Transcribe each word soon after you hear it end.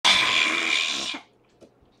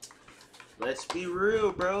let's be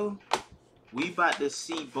real, bro. We about to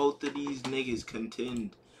see both of these niggas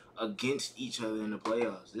contend against each other in the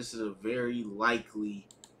playoffs. This is a very likely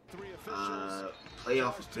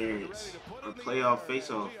playoff appearance or playoff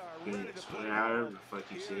face-off appearance, however the fuck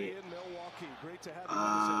you say it.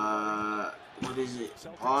 What is it?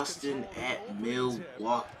 Boston at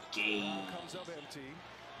Milwaukee.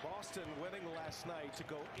 Boston winning last night to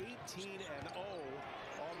go 18-0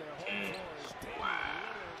 on their home floor. Wow.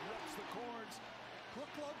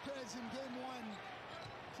 Lopez in game one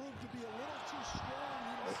proved to be a little too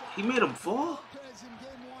strong. He made him fall? Lopez in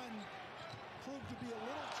game one proved to be a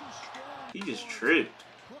little too strong. He just tripped.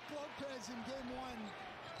 Lopez in game one.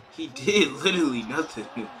 He did literally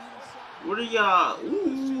nothing. What are y'all?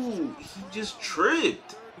 Ooh, he just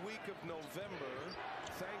tripped. Third week of November,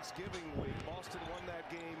 Thanksgiving week. Boston won that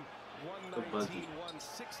game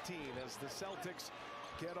 119-116 as the Celtics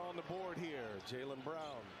get on the board here. Jaylen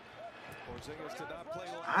Brown. Porzingis did not play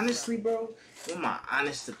last Honestly, bro, in my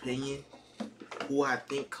honest opinion, who I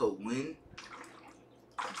think could win,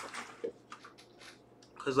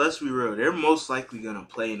 because let's be real, they're most likely going to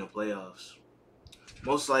play in the playoffs.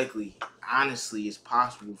 Most likely, honestly, it's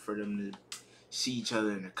possible for them to see each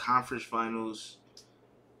other in the conference finals.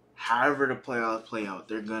 However the playoffs play out,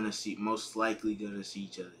 they're going to see, most likely going to see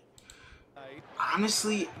each other.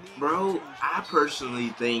 Honestly, bro, I personally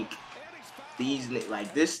think these,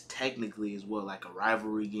 like, this technically is what, like a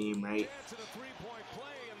rivalry game, right?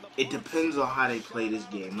 It depends on how they play this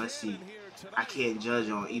game. Let's see. I can't judge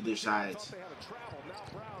on either side.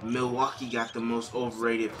 Milwaukee got the most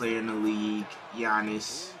overrated player in the league,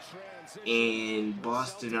 Giannis, and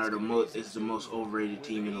Boston is the most overrated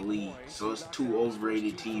team in the league. So it's two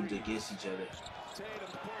overrated teams against each other.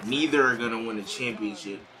 Neither are gonna win a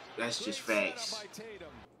championship. That's just facts.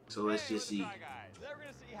 So let's just see.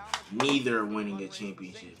 Neither are winning a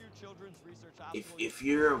championship. If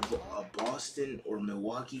you're a Boston or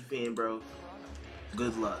Milwaukee fan, bro,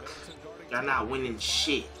 good luck. Y'all not winning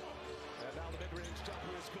shit.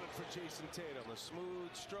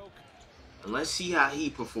 And let's see how he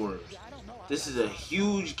performs. This is a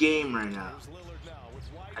huge game right now.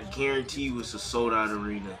 I guarantee you it's a sold-out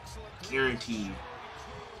arena. Guarantee you.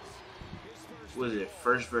 What is it?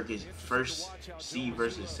 First seed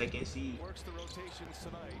versus second seed?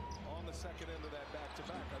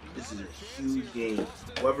 This is a huge game.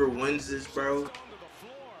 Whoever wins this, bro.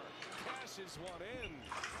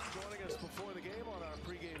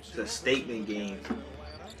 It's a statement game.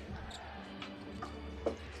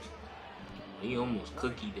 He almost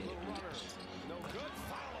cookied that bitch.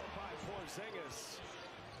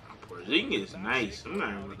 Porzingis is nice. I'm not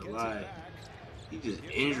even gonna lie. He's just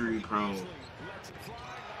injury prone.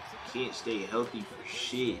 Can't stay healthy for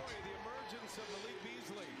shit.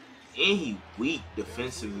 And he weak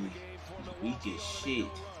defensively. He's weak as shit.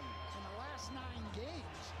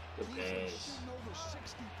 The pass.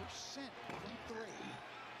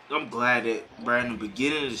 I'm glad that, bro, in the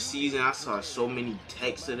beginning of the season, I saw so many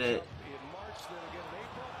texts of that.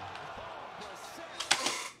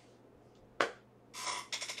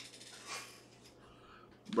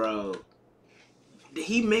 Bro, did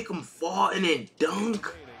he make him fall and then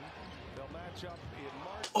dunk?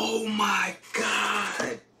 Oh my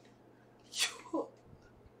God.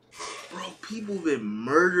 Bro, people been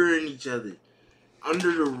murdering each other.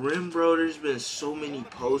 Under the rim, bro, there's been so many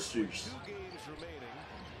posters.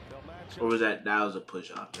 Or was that was a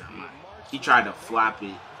push-off? Never mind. He tried to flop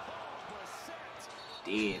it.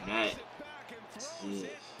 Damn, that. Yeah.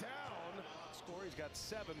 He's got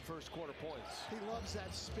 7 first quarter points. He loves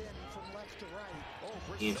that spin from left to right.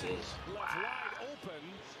 Oh, He says, wow. Wide open.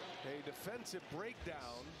 A defensive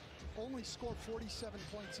breakdown. Only scored 47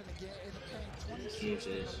 points in the game in the paint. He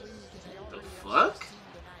says, the fuck?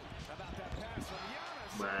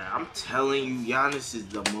 Bruh, I'm telling you, Giannis is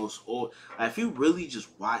the most old. Like, if you really just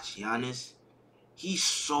watch Giannis, he's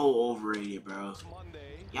so overrated, bro.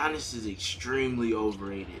 Giannis is extremely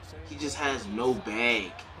overrated. He just has no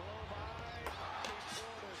bag.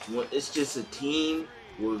 It's just a team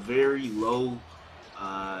with very low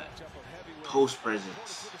post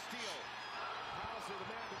presence.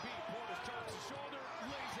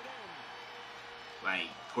 Like,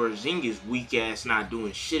 Porzingis weak ass not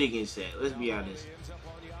doing shit against that. Let's be honest.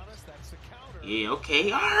 Yeah,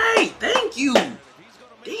 okay, alright, thank you.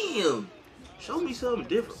 Damn. Show me something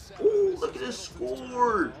different. Ooh, look at this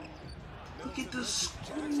score. Look at the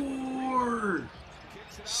score.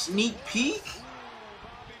 Sneak peek.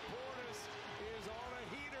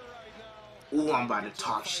 Ooh, I'm about to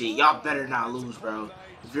talk shit. Y'all better not lose, bro.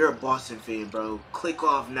 If you're a Boston fan, bro, click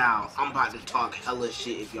off now. I'm about to talk hella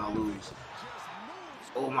shit if y'all lose.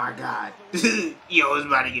 Oh my God. Yo, it's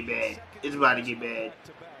about to get bad. It's about to get bad.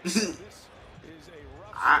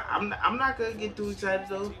 I'm not gonna get too excited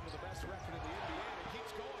though.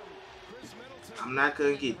 I'm not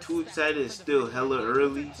gonna get too excited. It's still hella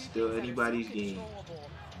early. Still anybody's game.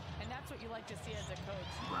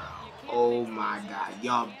 Bro. Oh my God.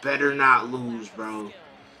 Y'all better not lose, bro.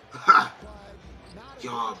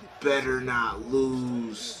 Y'all better not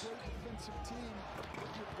lose.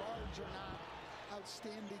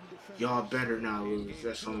 Y'all better not lose.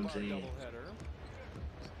 That's what I'm saying.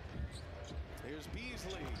 Here's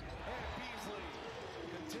Beasley, and Beasley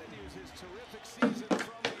continues his terrific season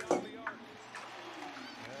from beyond the arc.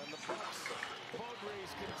 And the Bucks boat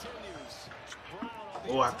race continues. Brown on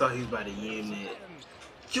the Oh, I thought he was about to yam that.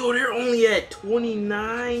 Yo, they're only at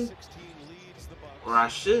 29. 16 leads the Bucks. Or I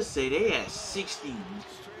should say they at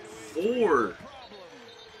 64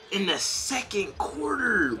 in the second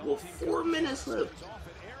quarter with 4 minutes left.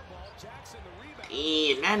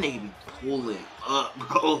 Damn, that nigga be pulling up,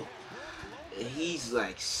 bro. And he's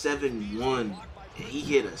like 7-1. And he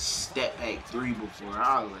hit a step back 3 before.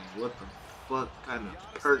 I was like, what the fuck kind of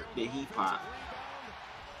perk did he pop?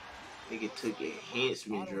 Nigga took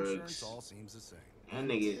enhancement drugs. That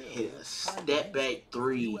nigga hit a step back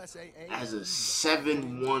 3 as a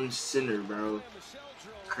 7-1 center, bro.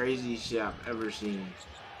 Craziest shit I've ever seen.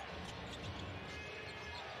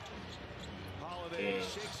 Yeah.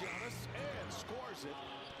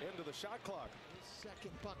 Into the shot clock.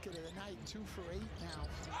 Second bucket of the night, 2 for 8 now.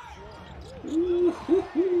 Ooh.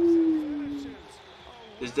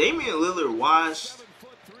 Is Damian Lillard washed,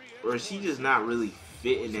 or is he just not really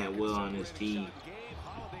fitting that well on his team?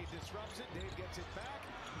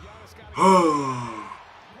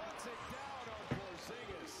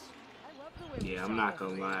 Yeah, I'm not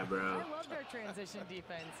gonna lie, bro.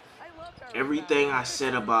 Everything I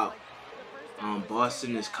said about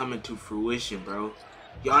Boston is coming to fruition, bro.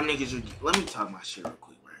 Y'all niggas are... Let me talk my shit real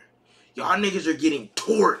quick, bro. Y'all niggas are getting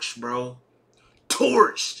torched, bro.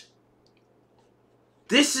 Torched.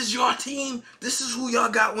 This is your team? This is who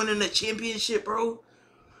y'all got winning the championship, bro?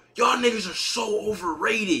 Y'all niggas are so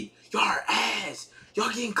overrated. Y'all are ass. Y'all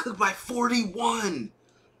getting cooked by 41.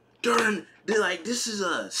 This is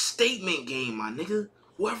a statement game, my nigga.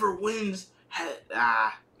 Whoever wins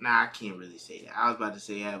nah, I can't really say that. I was about to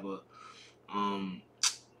say have a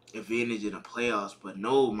advantage in the playoffs, but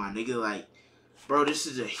no, my nigga, like, bro, this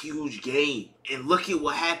is a huge game. And look at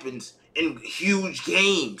what happens in huge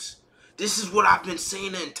games. This is what I've been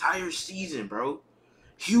saying the entire season, bro.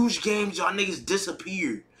 Huge games, y'all niggas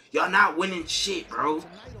disappear. Y'all not winning shit, bro.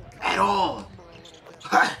 At all.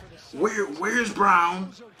 Where's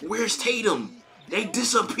Brown? Where's Tatum? They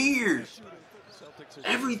disappeared.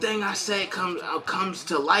 Everything I said comes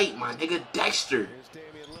to light, my nigga. Dexter.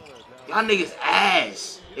 Y'all niggas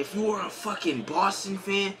ass. If you are a fucking Boston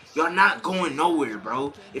fan, y'all not going nowhere,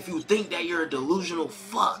 bro. If you think that you're a delusional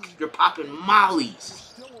fuck, you're popping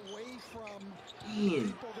mollies.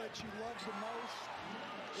 Man.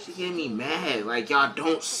 She getting me mad. Like, y'all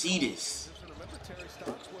don't see this.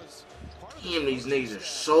 Damn, these niggas are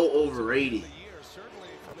so overrated.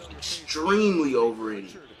 Extremely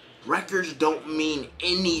overrated. Records don't mean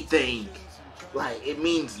anything. Like, it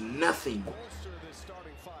means nothing.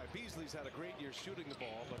 Beasley's had a great year shooting the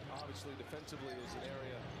ball, but obviously defensively is an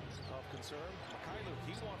area of concern.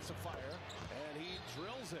 He wants to fire, and he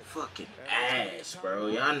drills it. Fucking ass, bro.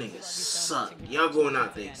 Y'all niggas suck. Y'all going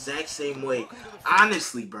out the exact same way.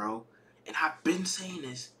 Honestly, bro, and I've been saying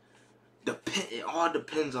this, it all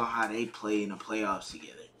depends on how they play in the playoffs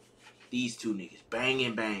together. These two niggas, bang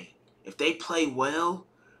and bang. If they play well,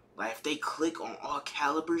 like if they click on all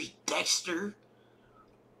calibers, Dexter,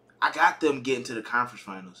 I got them getting to the conference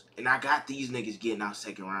finals. And I got these niggas getting out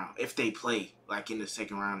second round. If they play, like in the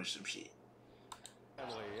second round or some shit.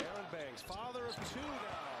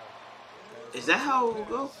 Is that how it will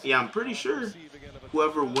go? Yeah, I'm pretty sure.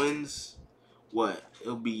 Whoever wins, what?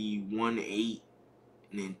 It'll be 1-8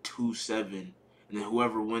 and then 2-7. And then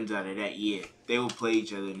whoever wins out of that, yeah, they will play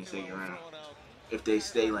each other in the second round. If they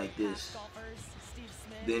stay like this.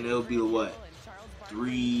 Then it'll be what?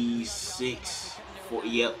 3-6.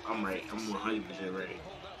 Yep, I'm right. I'm 100% right.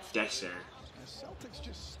 Dexter.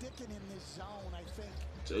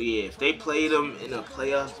 So yeah, if they play them in the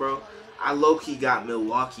playoffs, bro, I low-key got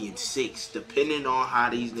Milwaukee in 6, depending on how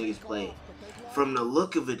these niggas play. From the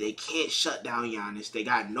look of it, they can't shut down Giannis. They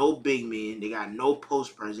got no big man. They got no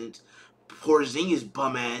post presence. Porzingis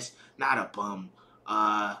bum ass, not a bum.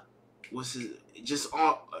 Just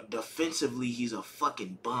all defensively, he's a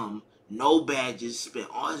fucking bum. No badges. Spent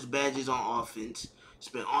all his badges on offense.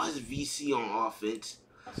 Spent all his VC on offense.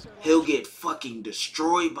 He'll get fucking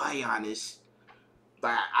destroyed by Giannis.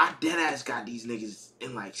 But I deadass got these niggas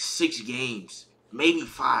in like 6 games, maybe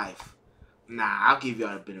 5. Nah, I'll give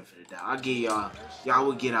y'all the benefit of the doubt. I'll give y'all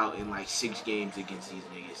would get out in like 6 games against these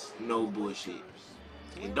niggas. No bullshit.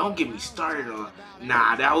 And don't get me started on,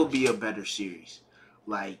 nah, that would be a better series.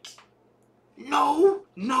 Like, no,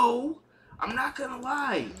 I'm not gonna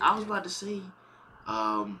lie. I was about to say,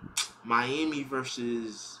 Miami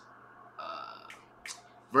versus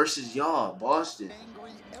y'all, Boston.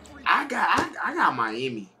 I got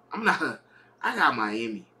Miami. I got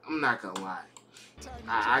Miami. I'm not gonna lie.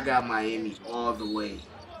 I got Miami all the way.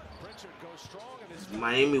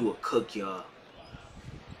 Miami will cook y'all.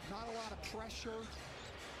 Not a lot of pressure.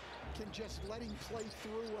 Can just let him play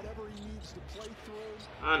through whatever he needs to play through.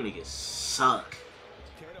 Y'all niggas suck.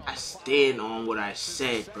 I stand on what I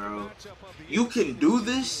said, bro. You can do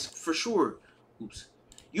this for sure. Oops.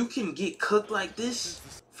 You can get cooked like this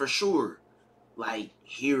for sure. Like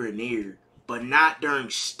here and there. But not during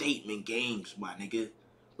statement games, my nigga.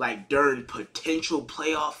 Like during potential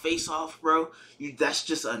playoff face-off, bro. That's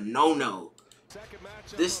just a no-no.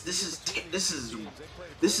 This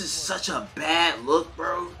is such a bad look,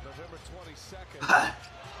 bro.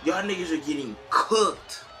 Y'all niggas are getting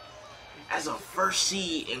cooked as a first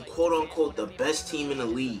seed and quote unquote the best team in the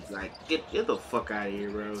league. Like get the fuck out of here,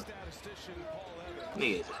 bro.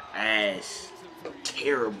 Niggas ass.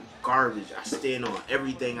 Terrible garbage. I stand on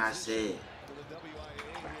everything I said.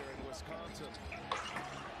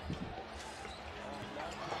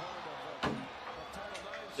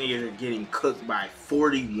 Niggas are getting cooked by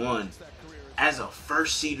 41 as a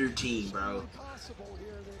first seeder team, bro.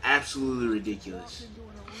 Absolutely ridiculous.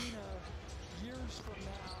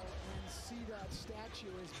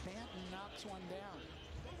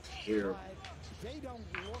 Terrible. They don't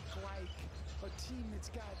look like a team that's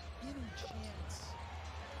got any chance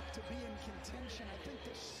to be in contention. I think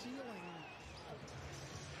the ceiling.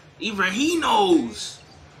 Even he knows.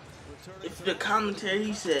 If the commentary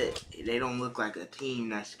he said they don't look like a team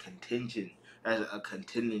that's contention, as a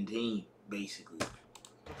contending team, basically.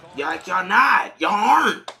 Y'all not. Y'all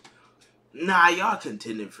aren't. Nah, y'all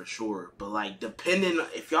contending for sure. But like, depending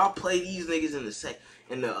if y'all play these niggas in the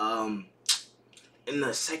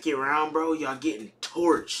second round, bro, y'all getting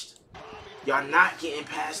torched. Y'all not getting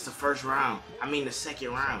past the first round. I mean the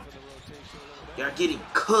second round. Y'all getting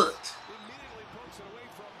cooked.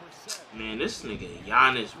 Man, this nigga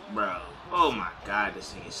Giannis, bro. Oh my god,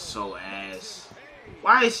 this nigga's so ass.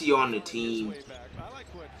 Why is he on the team?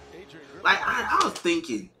 Like, I was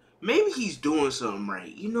thinking, maybe he's doing something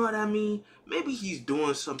right. You know what I mean? Maybe he's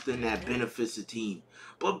doing something that benefits the team.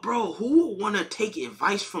 But, bro, who would want to take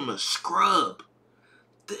advice from a scrub?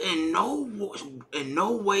 In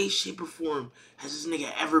no way, shape, or form has this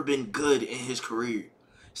nigga ever been good in his career.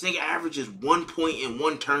 This nigga averages 1 point and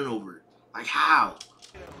 1 turnover. Like, how?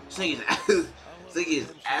 This nigga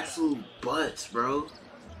is absolute butts, bro.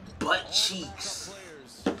 Butt cheeks.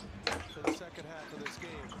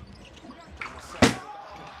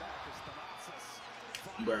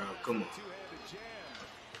 Bro, come on.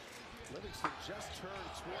 Livingston just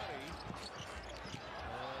turned 20.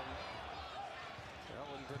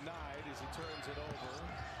 Allen denied as he turns it over.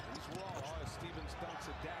 He's raw as Stevens dunks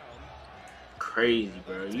it down. Crazy,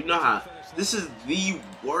 bro. You know how this is the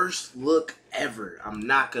worst look ever. I'm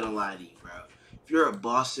not gonna lie to you, bro. If you're a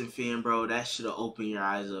Boston fan, bro, that should have opened your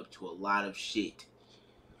eyes up to a lot of shit.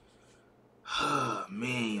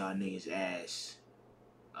 Man, y'all niggas ass.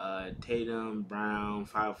 Tatum, Brown,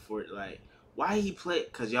 5'4", like, why he play?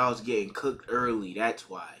 Cause y'all was getting cooked early. That's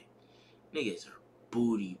why. Niggas are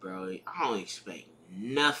booty, bro. I don't expect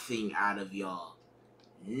nothing out of y'all.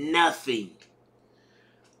 Nothing.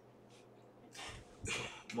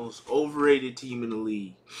 Most overrated team in the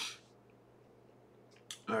league.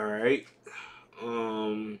 Alright.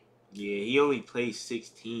 Yeah, he only played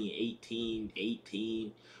 16,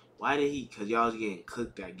 18. Why did he? Because y'all was getting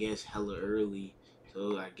cooked, I guess, hella early.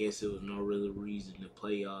 So, I guess it was no real reason to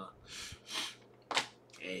play y'all.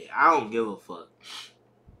 Hey, I don't give a fuck.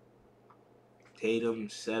 Tatum,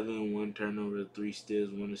 7, 1 turnover, 3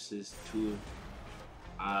 steals, 1 assist, 2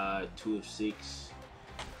 of 6.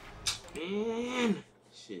 Man,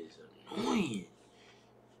 shit is annoying.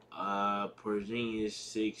 Porzingis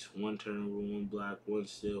 6, 1 turnover, 1 block, 1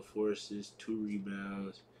 steal, 4 assists, 2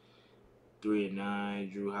 rebounds, 3 of 9.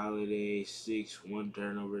 Drew Holiday 6, 1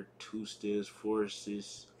 turnover, 2 steals, 4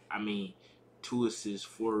 assists. 2 assists,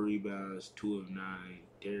 4 rebounds, 2 of 9.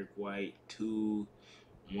 Derek White 2,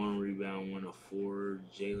 1 rebound, 1 of 4.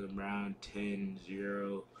 Jaylen Brown 10,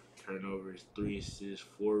 0 turnovers, 3 assists,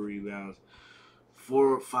 4 rebounds,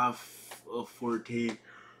 5 of 14.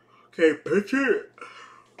 Okay, picture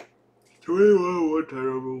 21, 1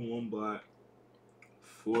 turnover, 1 block,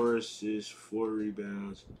 4 assists, 4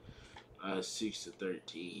 rebounds,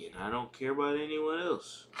 6-13. And I don't care about anyone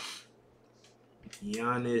else.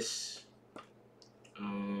 Giannis,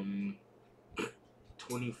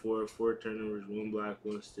 24, 4 turnovers, 1 block,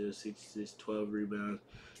 1 steal, 6 assists, 12 rebounds,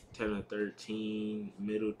 10-13.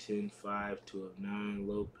 Middleton, 5, 2 of 9.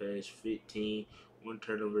 Lopez, 15, 1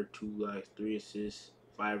 turnover, 2 blocks, 3 assists,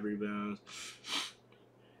 5 rebounds,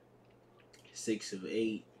 6 of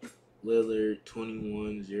 8. Lillard,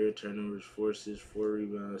 21, 0 turnovers, 4 assists, 4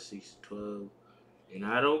 rebounds, 6-12. And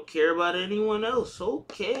I don't care about anyone else.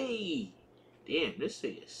 Okay. Damn, this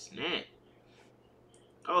thing is snap.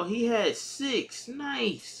 Oh, he had 6.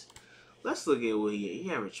 Nice. Let's look at what he had.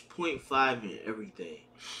 He averaged 0.5 in everything.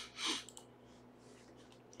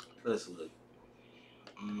 Let's look.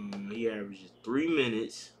 He averages 3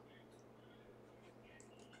 minutes.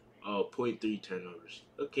 Oh, 0.3 turnovers.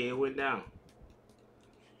 Okay, it went down.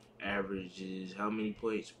 Averages how many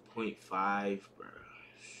points? 0.5, bro.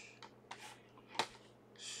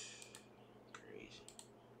 Crazy.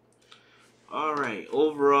 Alright,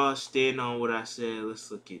 overall, staying on what I said,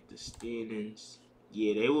 let's look at the standings.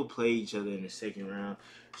 Yeah, they will play each other in the second round.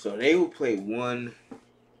 So they will play 1-8.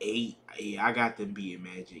 Yeah, I got them beating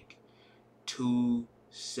Magic.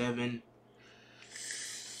 2-7.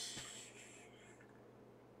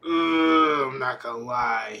 I'm not gonna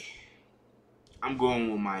lie. I'm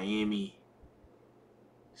going with Miami.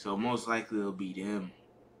 So most likely it'll be them.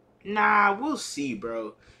 Nah, we'll see,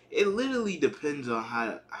 bro. It literally depends on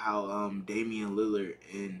how Damian Lillard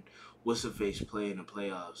and what's the face play in the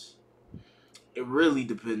playoffs. It really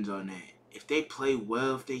depends on that. If they play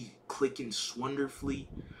well, if they clicking wonderfully,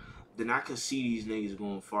 then I could see these niggas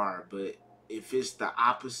going far. But if it's the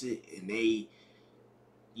opposite and they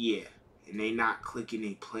not clicking,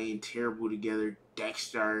 they playing terrible together.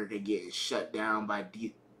 Dexter, they getting shut down by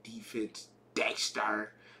defense.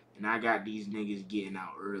 Dexter, and I got these niggas getting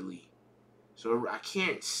out early. So I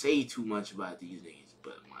can't say too much about these niggas,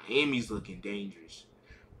 but Miami's looking dangerous.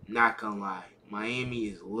 Not gonna lie, Miami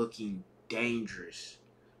is looking dangerous.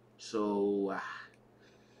 So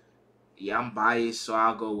yeah, I'm biased, so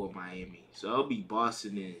I'll go with Miami. So it'll be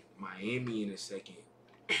Boston and Miami in a second.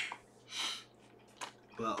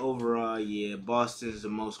 But overall, yeah, Boston's the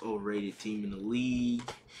most overrated team in the league.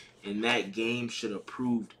 And that game should have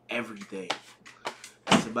proved everything.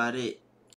 That's about it.